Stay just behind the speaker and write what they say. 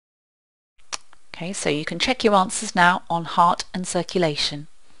Okay, so you can check your answers now on heart and circulation.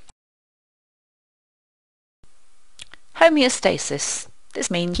 Homeostasis.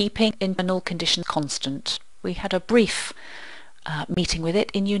 This means keeping internal conditions constant. We had a brief meeting with it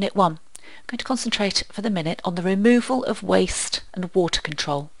in Unit 1. I'm going to concentrate for the minute on the removal of waste and water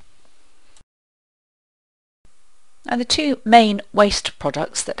control. Now the two main waste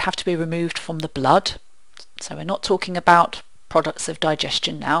products that have to be removed from the blood, so we're not talking about products of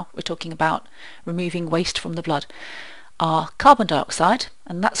digestion now, we're talking about removing waste from the blood, are carbon dioxide,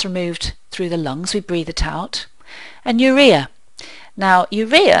 and that's removed through the lungs, we breathe it out, and urea. Now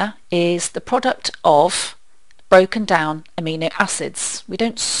urea is the product of broken down amino acids. We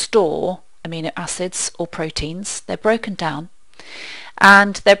don't store amino acids or proteins, they're broken down,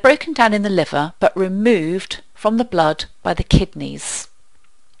 and they're broken down in the liver but removed from the blood by the kidneys.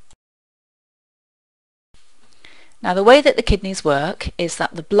 Now the way that the kidneys work is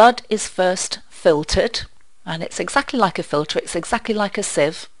that the blood is first filtered, and it's exactly like a filter, it's exactly like a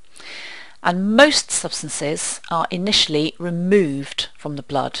sieve, and most substances are initially removed from the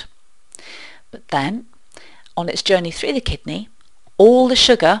blood. But then, on its journey through the kidney, all the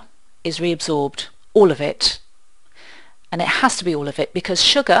sugar is reabsorbed, all of it. And it has to be all of it because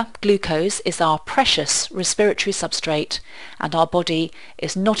sugar, glucose, is our precious respiratory substrate, and our body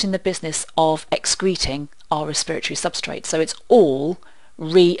is not in the business of excreting our respiratory substrate. So it's all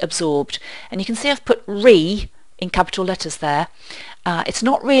reabsorbed. And you can see I've put re in capital letters there. It's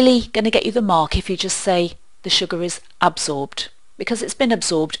not really going to get you the mark if you just say the sugar is absorbed, because it's been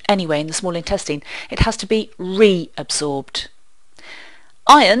absorbed anyway in the small intestine. It has to be reabsorbed.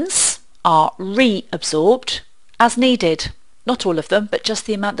 Ions are reabsorbed as needed, not all of them, but just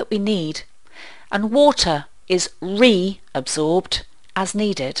the amount that we need. And water is reabsorbed as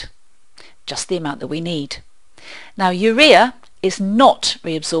needed, just the amount that we need. Now urea is not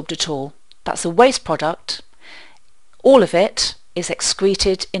reabsorbed at all. That's a waste product. All of it is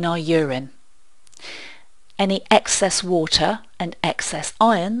excreted in our urine. Any excess water and excess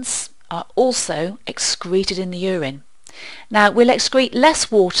ions are also excreted in the urine. Now we'll excrete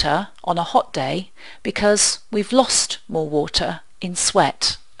less water on a hot day because we've lost more water in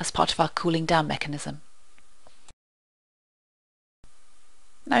sweat as part of our cooling down mechanism.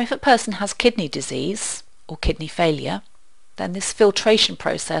 Now if a person has kidney disease or kidney failure, then this filtration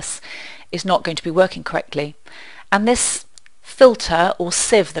process is not going to be working correctly, and this filter or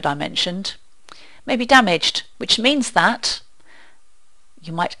sieve that I mentioned may be damaged, which means that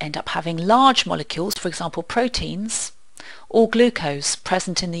you might end up having large molecules, for example proteins, or glucose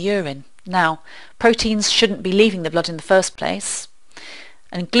present in the urine. Now, proteins shouldn't be leaving the blood in the first place,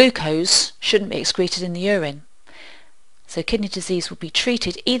 and glucose shouldn't be excreted in the urine. So kidney disease will be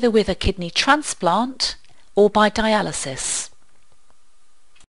treated either with a kidney transplant or by dialysis.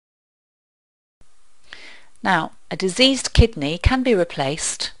 Now, a diseased kidney can be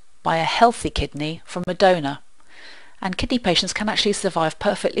replaced by a healthy kidney from a donor, and kidney patients can actually survive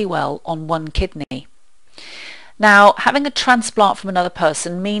perfectly well on one kidney. Now, having a transplant from another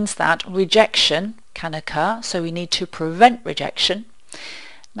person means that rejection can occur, so we need to prevent rejection.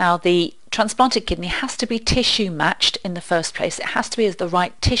 Now, the transplanted kidney has to be tissue matched in the first place. It has to be as the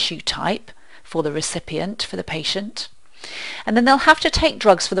right tissue type for the recipient, for the patient. And then they'll have to take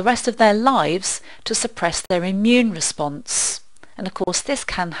drugs for the rest of their lives to suppress their immune response. And of course, this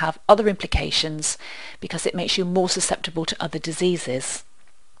can have other implications because it makes you more susceptible to other diseases.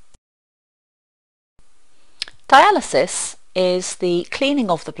 Dialysis is the cleaning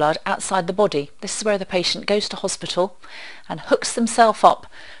of the blood outside the body. This is where the patient goes to hospital and hooks themselves up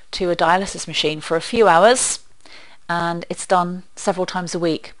to a dialysis machine for a few hours, and it's done several times a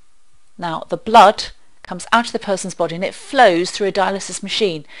week. Now the blood comes out of the person's body and it flows through a dialysis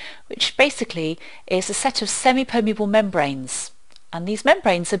machine, which basically is a set of semi-permeable membranes, and these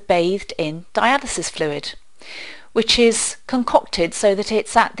membranes are bathed in dialysis fluid, which is concocted so that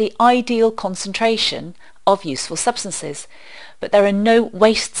it's at the ideal concentration of useful substances, but there are no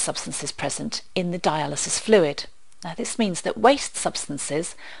waste substances present in the dialysis fluid. Now this means that waste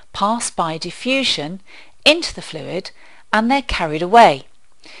substances pass by diffusion into the fluid and they're carried away,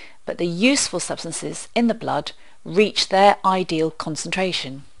 but the useful substances in the blood reach their ideal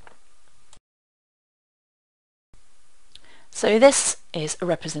concentration. So this is a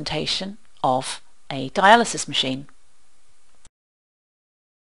representation of a dialysis machine.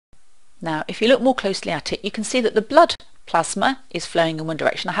 Now, if you look more closely at it, you can see that the blood plasma is flowing in one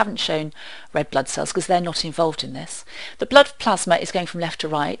direction. I haven't shown red blood cells because they're not involved in this. The blood plasma is going from left to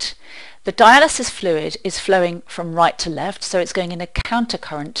right. The dialysis fluid is flowing from right to left, so it's going in a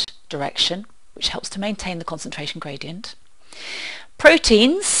countercurrent direction, which helps to maintain the concentration gradient.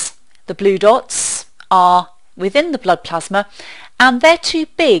 Proteins, the blue dots, are within the blood plasma, and they're too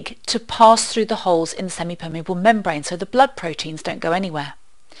big to pass through the holes in the semi-permeable membrane, so the blood proteins don't go anywhere.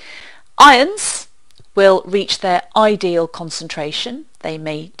 Ions will reach their ideal concentration. They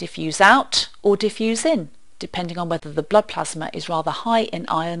may diffuse out or diffuse in, depending on whether the blood plasma is rather high in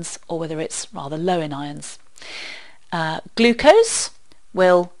ions or whether it's rather low in ions. Glucose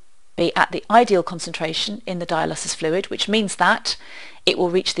will be at the ideal concentration in the dialysis fluid, which means that it will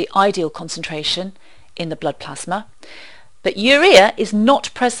reach the ideal concentration in the blood plasma. But urea is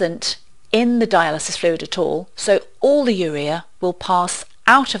not present in the dialysis fluid at all, so all the urea will pass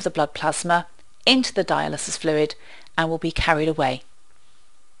out of the blood plasma into the dialysis fluid and will be carried away.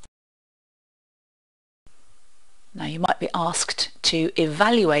 Now you might be asked to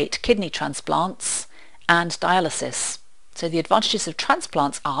evaluate kidney transplants and dialysis. So the advantages of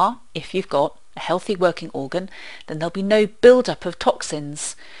transplants are, if you've got a healthy working organ, then there'll be no build-up of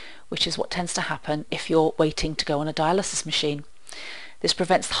toxins, which is what tends to happen if you're waiting to go on a dialysis machine. This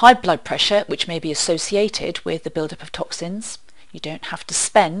prevents high blood pressure, which may be associated with the build-up of toxins. You don't have to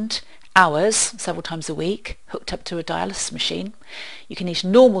spend hours, several times a week, hooked up to a dialysis machine. You can eat a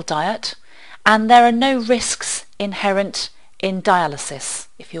normal diet, and there are no risks inherent in dialysis.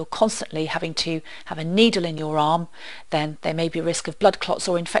 If you're constantly having to have a needle in your arm, then there may be a risk of blood clots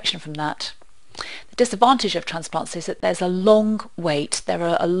or infection from that. The disadvantage of transplants is that there's a long wait. There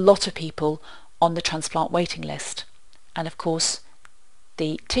are a lot of people on the transplant waiting list. And of course,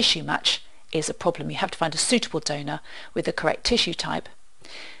 the tissue match is a problem. You have to find a suitable donor with the correct tissue type.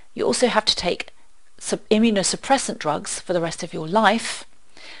 You also have to take immunosuppressant drugs for the rest of your life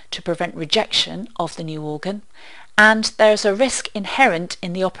to prevent rejection of the new organ, and there's a risk inherent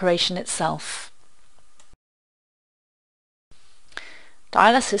in the operation itself.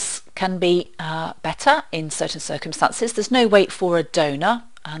 Dialysis can be better in certain circumstances. There's no wait for a donor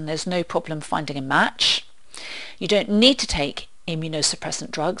and there's no problem finding a match. You don't need to take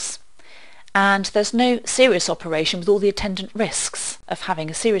immunosuppressant drugs, and there's no serious operation with all the attendant risks of having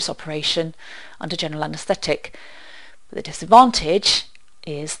a serious operation under general anaesthetic. But the disadvantage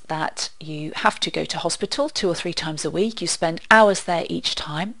is that you have to go to hospital 2 or 3 times a week. You spend hours there each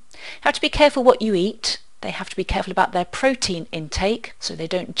time. You have to be careful what you eat. They have to be careful about their protein intake so they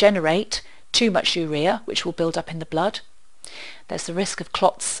don't generate too much urea, which will build up in the blood. There's the risk of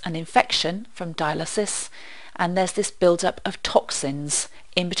clots and infection from dialysis, and there's this build-up of toxins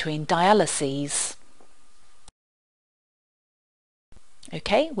in between dialyses.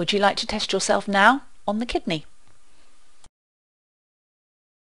 Okay, would you like to test yourself now on the kidney?